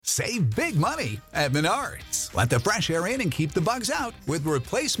Save big money at Menards. Let the fresh air in and keep the bugs out with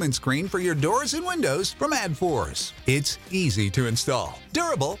replacement screen for your doors and windows from AdForce. It's easy to install,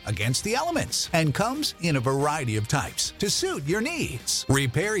 durable against the elements, and comes in a variety of types to suit your needs.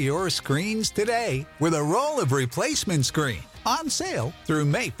 Repair your screens today with a roll of replacement screen on sale through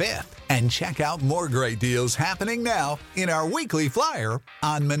May 5th. And check out more great deals happening now in our weekly flyer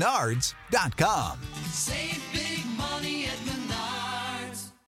on Menards.com. Save big money at Menards.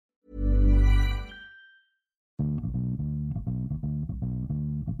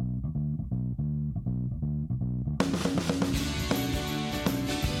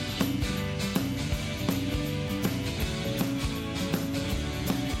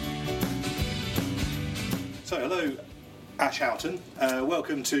 So, hello, Ash Houghton.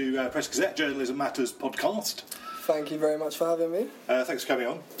 Welcome to Press Gazette Journalism Matters podcast. Thank you very much for having me. Thanks for coming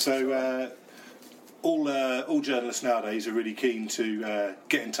on. So, all journalists nowadays are really keen to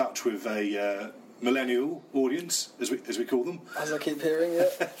get in touch with a millennial audience, as we call them. As I keep hearing,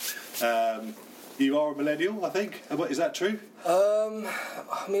 yeah. You are a millennial, I think. Is that true?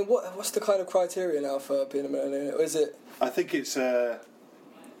 I mean, what's the kind of criteria now for being a millennial? Is it? I think it's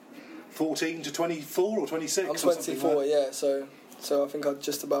 14 to 24 or 26. I'm 24, like yeah. So I think I'd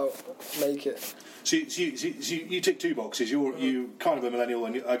just about make it. So you tick two boxes. You kind of a millennial,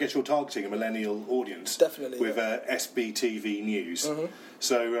 and I guess you're targeting a millennial audience. Definitely. With SBTV News. Mm-hmm.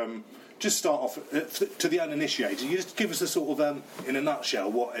 So just start off to the uninitiated. You just give us a sort of, in a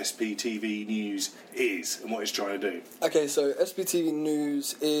nutshell, what SBTV News is and what it's trying to do. Okay, so SBTV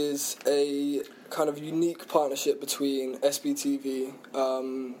News is a kind of unique partnership between SBTV,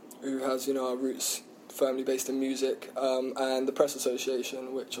 who has our roots firmly based in music, and the Press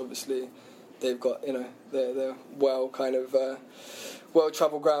Association, which obviously they've got they're well kind of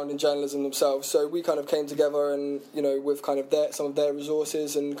well-travelled ground in journalism themselves. So we kind of came together and with kind of some of their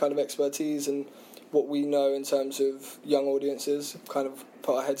resources and kind of expertise and what we know in terms of young audiences, kind of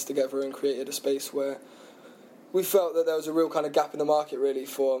put our heads together and created a space where we felt that there was a real kind of gap in the market really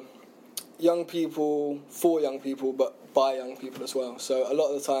for young people, but by young people as well. So a lot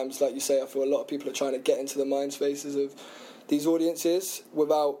of the times, like you say, I feel a lot of people are trying to get into the mind spaces of these audiences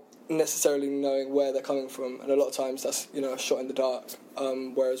without necessarily knowing where they're coming from, and a lot of times that's a shot in the dark.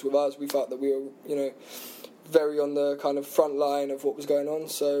 Whereas with us, we felt that we were very on the kind of front line of what was going on.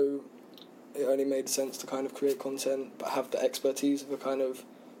 So it only made sense to kind of create content, but have the expertise of a kind of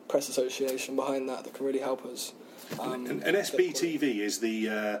press association behind that can really help us. And SBTV is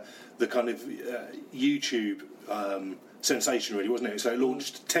the kind of YouTube sensation, really, wasn't it? So it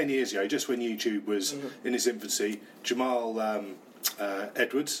launched 10 years ago, just when YouTube was in its infancy. Jamal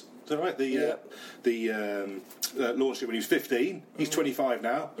Edwards, is that right? Launched it when he was 15. He's 25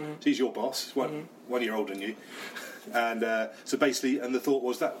 now. So he's your boss. One year older than you. And so basically, and the thought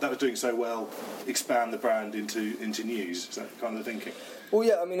was that was doing so well, expand the brand into news. Is that kind of the thinking? Well,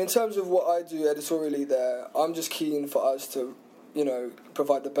 yeah. I mean, in terms of what I do editorially, there, I'm just keen for us to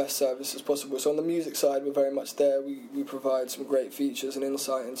provide the best service as possible. So on the music side, we're very much there. We provide some great features and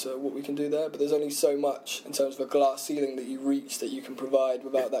insight into what we can do there, but there's only so much in terms of a glass ceiling that you reach that you can provide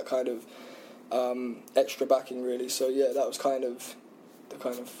without that kind of extra backing, really. So yeah, that was kind of the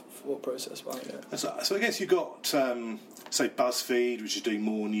kind of thought process behind it. So I guess you've got, say, BuzzFeed, which is doing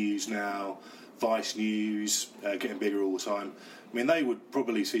more news now, Vice News, getting bigger all the time. I mean, they would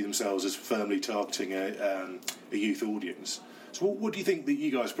probably see themselves as firmly targeting a youth audience. So what do you think that you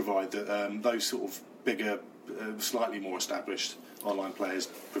guys provide that those sort of bigger, slightly more established online players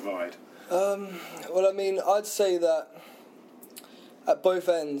provide? Well, I mean, I'd say that at both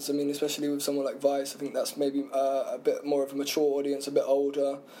ends, I mean, especially with someone like Vice, I think that's maybe a bit more of a mature audience, a bit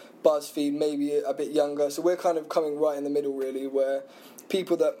older. BuzzFeed, maybe a bit younger. So we're kind of coming right in the middle, really, where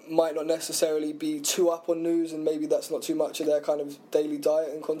people that might not necessarily be too up on news, and maybe that's not too much of their kind of daily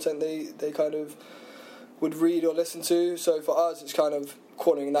diet and content they kind of would read or listen to. So for us, it's kind of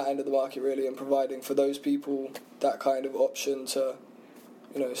cornering that end of the market, really, and providing for those people that kind of option to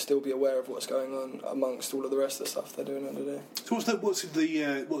still be aware of what's going on amongst all of the rest of the stuff they're doing on the day. So what's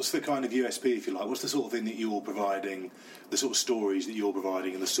the kind of USP, if you like? What's the sort of thing that you're providing, the sort of stories that you're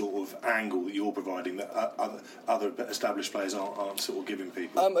providing, and the sort of angle that you're providing that other established players aren't sort of giving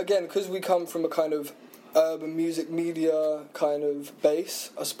people? Again, because we come from a kind of urban music media kind of base,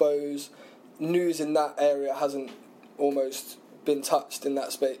 I suppose news in that area hasn't almost been touched in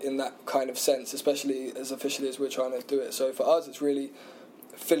that space, in that kind of sense, especially as officially as we're trying to do it. So for us, it's really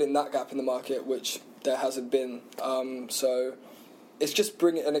filling that gap in the market, which there hasn't been. So it's just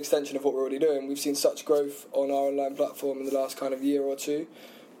bringing an extension of what we're already doing. We've seen such growth on our online platform in the last kind of year or two.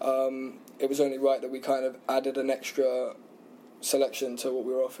 It was only right that we kind of added an extra selection to what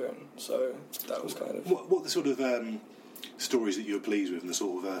we were offering. So that was kind of... What are the sort of stories that you were pleased with and the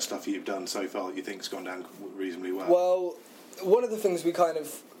sort of stuff you've done so far that you think's gone down reasonably well? Well, one of the things we kind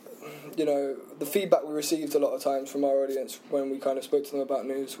of, the feedback we received a lot of times from our audience when we kind of spoke to them about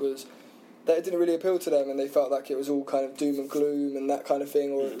news was that it didn't really appeal to them, and they felt like it was all kind of doom and gloom and that kind of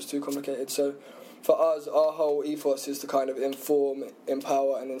thing, or it was too complicated. So for us, our whole ethos is to kind of inform,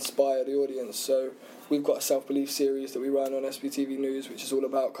 empower and inspire the audience. So we've got a self-belief series that we run on SBTV News, which is all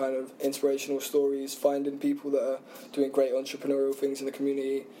about kind of inspirational stories, finding people that are doing great entrepreneurial things in the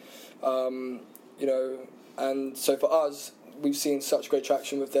community, and so for us, we've seen such great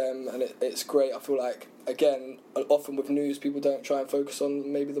traction with them, and it's great. I feel like, again, often with news, people don't try and focus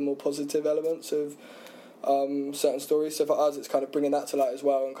on maybe the more positive elements of certain stories. So for us, it's kind of bringing that to light as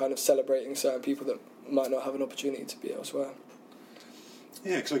well, and kind of celebrating certain people that might not have an opportunity to be elsewhere.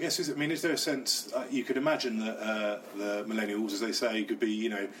 Yeah, because I guess, is there a sense, you could imagine that the millennials, as they say, could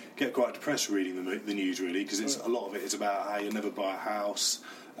be, get quite depressed reading the news, really, because a lot of it is about how you'll never buy a house,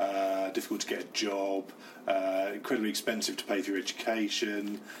 difficult to get a job, incredibly expensive to pay for your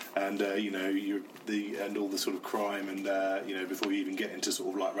education, and and all the sort of crime, and before you even get into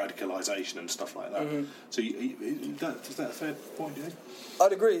sort of like radicalisation and stuff like that. Mm-hmm. So is that a fair point, do you think?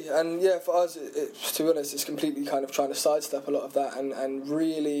 I'd agree, and yeah, for us, to be honest, it's completely kind of trying to sidestep a lot of that, and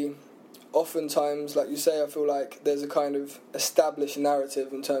really, oftentimes, like you say, I feel like there's a kind of established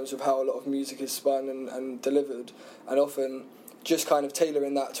narrative in terms of how a lot of music is spun and delivered, and often just kind of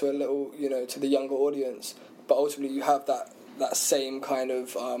tailoring that to a little, to the younger audience, but ultimately you have that same kind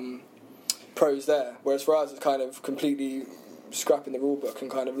of prose there, whereas for us it's kind of completely scrapping the rule book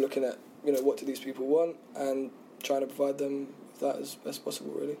and kind of looking at, what do these people want, and trying to provide them that as best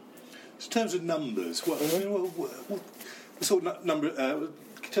possible, really. So in terms of numbers, what sort of number?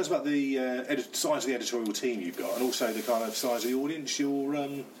 Tell us about the size of the editorial team you've got, and also the kind of size of the audience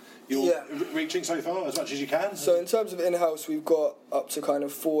you're reaching so far, as much as you can. So in terms of in-house, we've got up to kind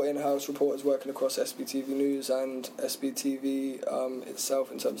of 4 in-house reporters working across SBTV News and SBTV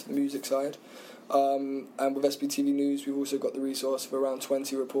itself in terms of the music side. And with SBTV News, we've also got the resource of around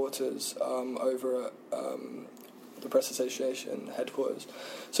 20 reporters over at the Press Association headquarters.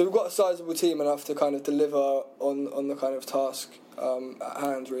 So we've got a sizable team enough to kind of deliver on the kind of task at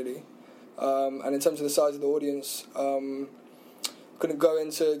hand, really. And in terms of the size of the audience, couldn't go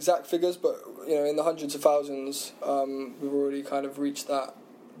into exact figures, but in the hundreds of thousands, we've already kind of reached that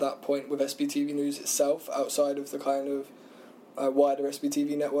point with SBTV News itself, outside of the kind of wider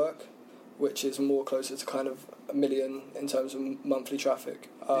SBTV network, which is more closer to kind of 1 million in terms of monthly traffic.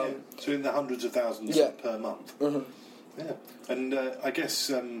 So in the hundreds of thousands per month. Mm-hmm. Yeah, and I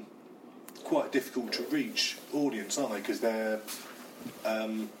guess quite difficult to reach audience, aren't they? Because they're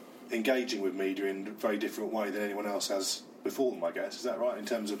engaging with media in a very different way than anyone else has before them, I guess. Is that right, in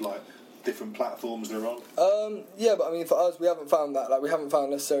terms of like different platforms they're on? Yeah, but I mean, for us, we haven't found that. Like, we haven't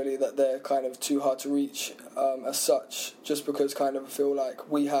found necessarily that they're kind of too hard to reach as such, just because kind of I feel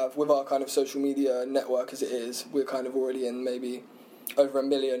like we have, with our kind of social media network as it is, we're kind of already in maybe over 1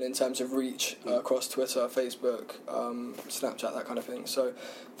 million in terms of reach across Twitter, Facebook, Snapchat, that kind of thing. So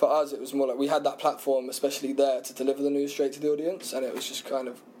for us, it was more like we had that platform, especially there, to deliver the news straight to the audience, and it was just kind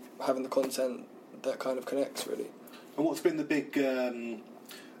of having the content that kind of connects, really. And what's been the big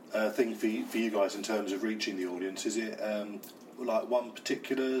thing for you guys in terms of reaching the audience? Is it like one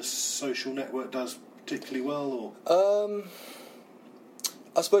particular social network does particularly well, or?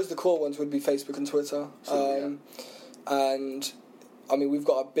 I suppose the core ones would be Facebook and Twitter. And I mean, we've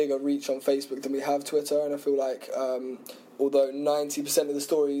got a bigger reach on Facebook than we have Twitter, and I feel like although 90% of the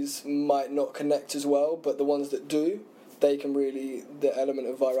stories might not connect as well, but the ones that do, they can really, the element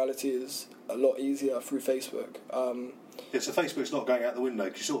of virality is a lot easier through Facebook. So Facebook's not going out the window,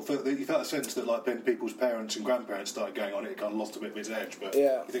 because you felt a sense that like when people's parents and grandparents started going on it, it kind of lost a bit of its edge. But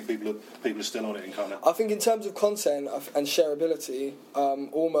you think people are still on it and kind of? I think in terms of content and shareability,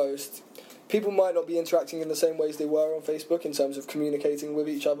 almost people might not be interacting in the same ways they were on Facebook in terms of communicating with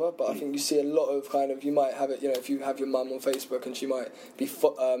each other. But I think you see a lot of kind of, you might have it, if you have your mum on Facebook and she might be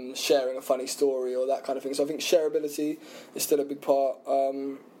sharing a funny story or that kind of thing. So I think shareability is still a big part,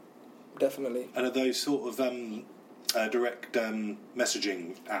 definitely. And are those sort of direct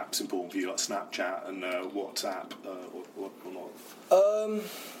messaging apps important for you, like Snapchat and WhatsApp, or not?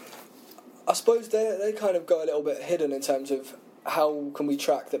 I suppose they kind of go a little bit hidden in terms of how can we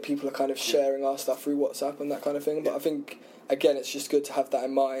track that people are kind of sharing our stuff through WhatsApp and that kind of thing. But I think, again, it's just good to have that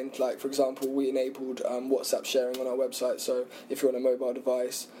in mind. Like, for example, we enabled WhatsApp sharing on our website, so if you're on a mobile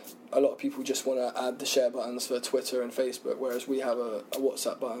device, a lot of people just want to add the share buttons for Twitter and Facebook, whereas we have a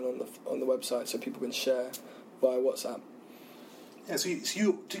WhatsApp button on the website, so people can share via WhatsApp. Yeah,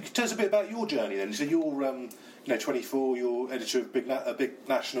 tell us a bit about your journey then. So you're 24. You're editor of a big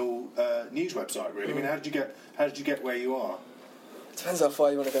national news website. Really, I mean, how did you get where you are? It depends how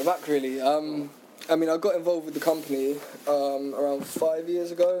far you want to go back, really. I mean, I got involved with the company around 5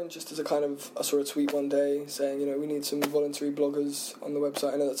 years ago, and just as I saw a tweet one day saying, we need some voluntary bloggers on the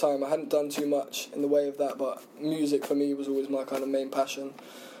website, and at the time I hadn't done too much in the way of that, but music for me was always my kind of main passion.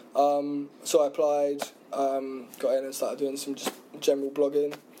 So I applied, got in and started doing some just general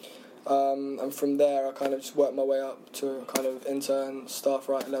blogging, and from there I kind of just worked my way up to kind of intern, staff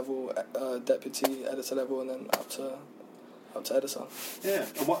writer level, deputy editor level, and then up to editor. Yeah,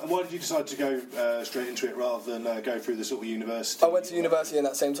 and why did you decide to go straight into it rather than go through the sort of university? I went to university in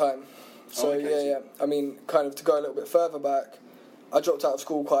that same time. So yeah. I mean, kind of to go a little bit further back, I dropped out of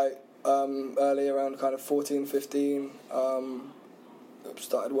school quite early, around kind of 14, 15.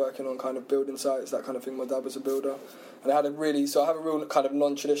 Started working on kind of building sites, that kind of thing. My dad was a builder, and I have a real kind of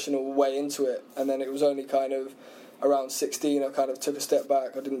non-traditional way into it. And then it was only kind of around 16 I kind of took a step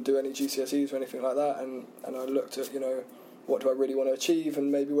back. I didn't do any GCSEs or anything like that, and I looked at what do I really want to achieve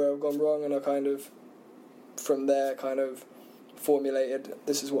and maybe where I've gone wrong, and I kind of from there kind of formulated,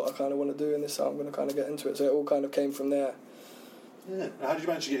 this is what I kind of want to do and this is how I'm going to kind of get into it. So it all kind of came from there. Yeah. How did you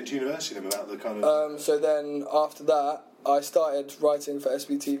manage to get into university then without the kind of... So then after that I started writing for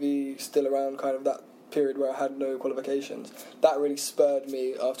SBTV still around kind of that period where I had no qualifications. That really spurred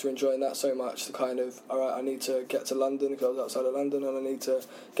me after enjoying that so much to kind of, alright, I need to get to London because I was outside of London, and I need to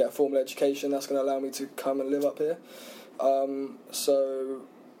get a formal education that's going to allow me to come and live up here. So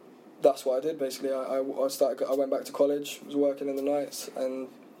that's what I did basically. I went back to college, was working in the nights, and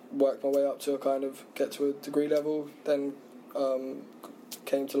worked my way up to kind of get to a degree level. Then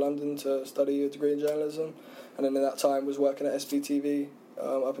came to London to study a degree in journalism, and then in that time was working at SBTV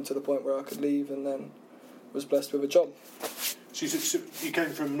up until the point where I could leave, and then was blessed with a job. So you came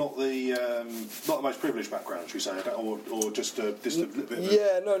from not the most privileged background, should we say, or just a little bit of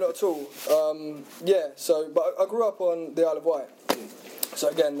Yeah, no, not at all. But I grew up on the Isle of Wight. So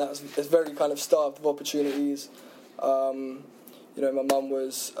again, it's very kind of starved of opportunities. My mum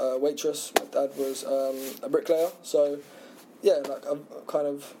was a waitress, my dad was a bricklayer. So, yeah, like I've kind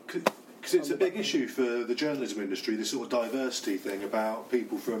of... Because it's a big issue for the journalism industry, this sort of diversity thing about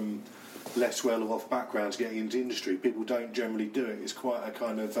people from less well-off backgrounds getting into industry. People don't generally do it. It's quite a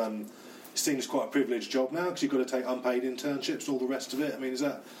kind of... it seems quite a privileged job now because you've got to take unpaid internships and all the rest of it. I mean, is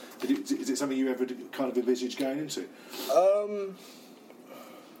it something you ever kind of envisaged going into?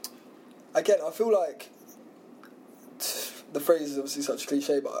 Again, I feel like the phrase is obviously such a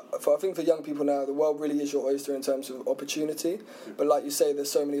cliche, but I think for young people now, the world really is your oyster in terms of opportunity. But like you say, there's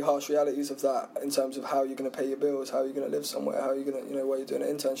so many harsh realities of that in terms of how you're going to pay your bills, how you're going to live somewhere, how you're going to, where you're doing an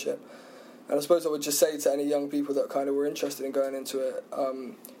internship. And I suppose I would just say to any young people that kind of were interested in going into it,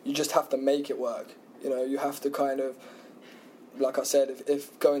 you just have to make it work. You have to kind of, like I said,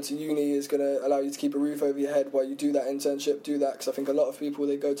 if going to uni is going to allow you to keep a roof over your head while you do that internship, do that. Because I think a lot of people,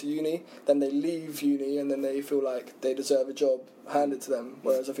 they go to uni, then they leave uni, and then they feel like they deserve a job handed to them.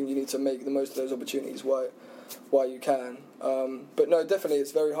 Whereas I think you need to make the most of those opportunities while you can. But no, definitely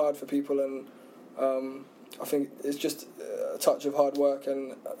it's very hard for people, and I think it's just a touch of hard work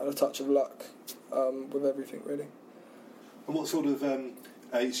and a touch of luck with everything, really. And what sort of...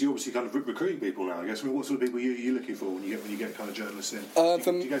 so you obviously kind of recruiting people now, I guess. I mean, what sort of people are you looking for when you get kind of journalists in?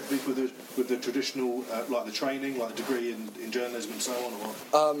 Do you go for people with the traditional, like the training, like the degree in journalism and so on, or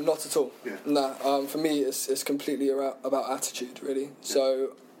what? Not at all. Yeah. Nah. For me, it's completely about attitude, really. Yeah.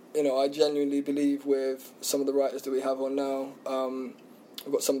 So, I genuinely believe with some of the writers that we have on now,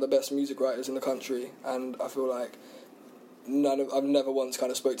 we've got some of the best music writers in the country, and I feel like I've never once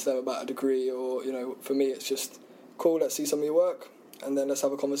kind of spoke to them about a degree, or for me, it's just cool. Let's see some of your work. And then let's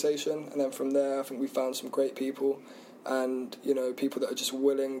have a conversation, and then from there I think we found some great people, and people that are just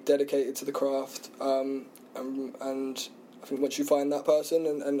willing, dedicated to the craft, and I think once you find that person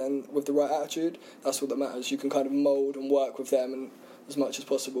and with the right attitude, that's what that matters. You can kind of mould and work with them and as much as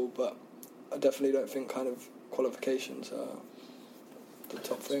possible, but I definitely don't think kind of qualifications are the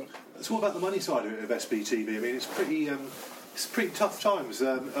top thing. So what about the money side of SBTV? I mean, it's pretty tough times.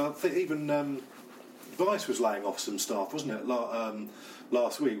 I think even Vice was laying off some staff, wasn't it,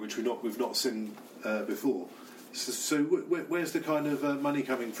 last week, which we've not seen before. So where's the kind of money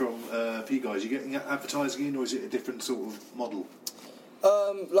coming from for you guys? Are you getting advertising in, or is it a different sort of model?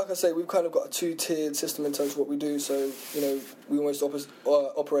 Like I say, we've kind of got a two-tiered system in terms of what we do. So, we almost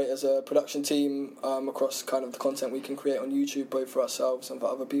operate as a production team across kind of the content we can create on YouTube, both for ourselves and for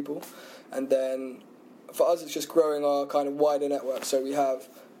other people. And then for us, it's just growing our kind of wider network. So we have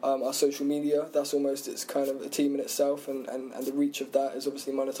our social media. That's almost, it's kind of a team in itself, and the reach of that is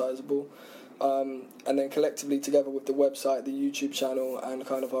obviously monetizable. And then collectively together with the website, the YouTube channel, and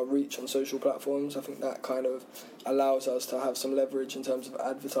kind of our reach on social platforms, I think that kind of allows us to have some leverage in terms of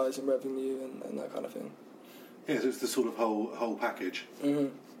advertising revenue and that kind of thing. Yeah, so it's the sort of whole package. Mm-hmm.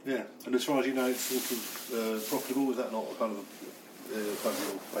 Yeah, and as far as you know, it's sort of profitable. Is that not kind of your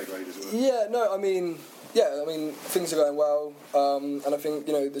pay grade as well? Yeah, no, I mean, things are going well, and I think,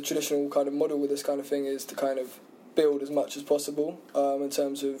 you know, the traditional kind of model with this kind of thing is to kind of build as much as possible in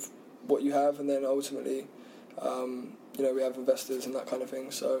terms of what you have, and then ultimately, you know, we have investors and that kind of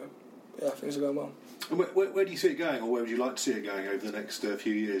thing. So, yeah, things are going well. And where do you see it going, or where would you like to see it going over the next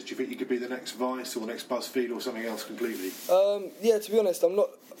few years? Do you think you could be the next Vice or the next BuzzFeed or something else completely? Yeah, to be honest, I'm not.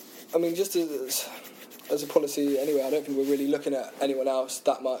 I mean, just as a policy anyway, I don't think we're really looking at anyone else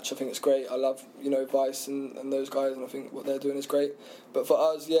that much. I think it's great. I love, you know, Vice and those guys, and I think what they're doing is great. But for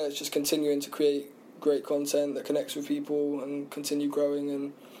us, yeah, it's just continuing to create great content that connects with people and continue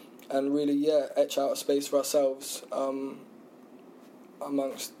growing and really, yeah, etch out a space for ourselves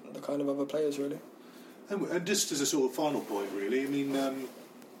amongst the kind of other players, really. And just as a sort of final point, really, I mean,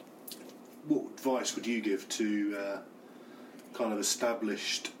 what advice would you give to kind of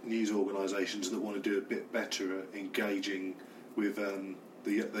established news organisations that want to do a bit better at engaging with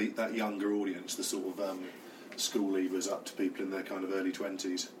that younger audience, the sort of school leavers up to people in their kind of early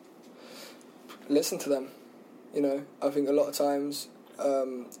 20s? Listen to them. You know, I think a lot of times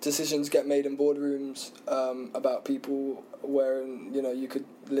decisions get made in boardrooms about people where, you know, you could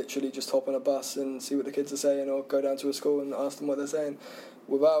literally just hop on a bus and see what the kids are saying, or go down to a school and ask them what they're saying,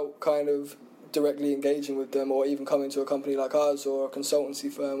 without kind of directly engaging with them, or even coming to a company like ours or a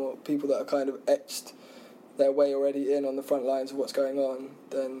consultancy firm, or people that are kind of etched their way already in on the front lines of what's going on.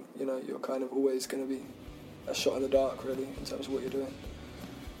 Then, you know, you're kind of always going to be a shot in the dark, really, in terms of what you're doing.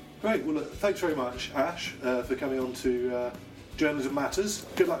 Great. Well, thanks very much, Ash, for coming on to Journalism Matters.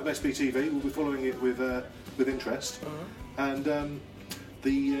 Good luck with SBTV. We'll be following it with interest. And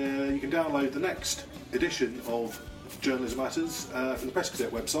you can download the next edition of Journalism Matters from the Press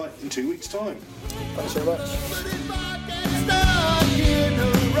Gazette website in 2 weeks' time. Thanks very much.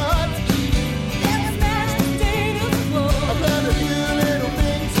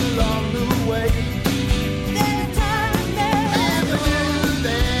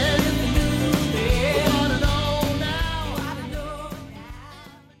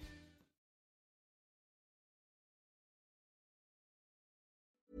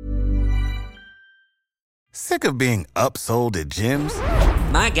 Sick of being upsold at gyms?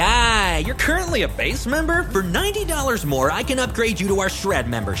 My guy, you're currently a base member? For $90 more, I can upgrade you to our Shred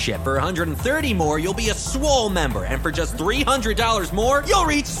membership. For $130 more, you'll be a Swole member. And for just $300 more, you'll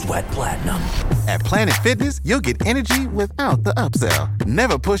reach Sweat Platinum. At Planet Fitness, you'll get energy without the upsell.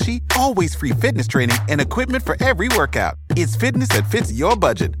 Never pushy, always free fitness training and equipment for every workout. It's fitness that fits your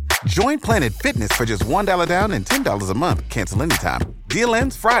budget. Join Planet Fitness for just $1 down and $10 a month. Cancel anytime. Deal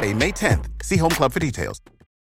ends Friday, May 10th. See Home Club for details.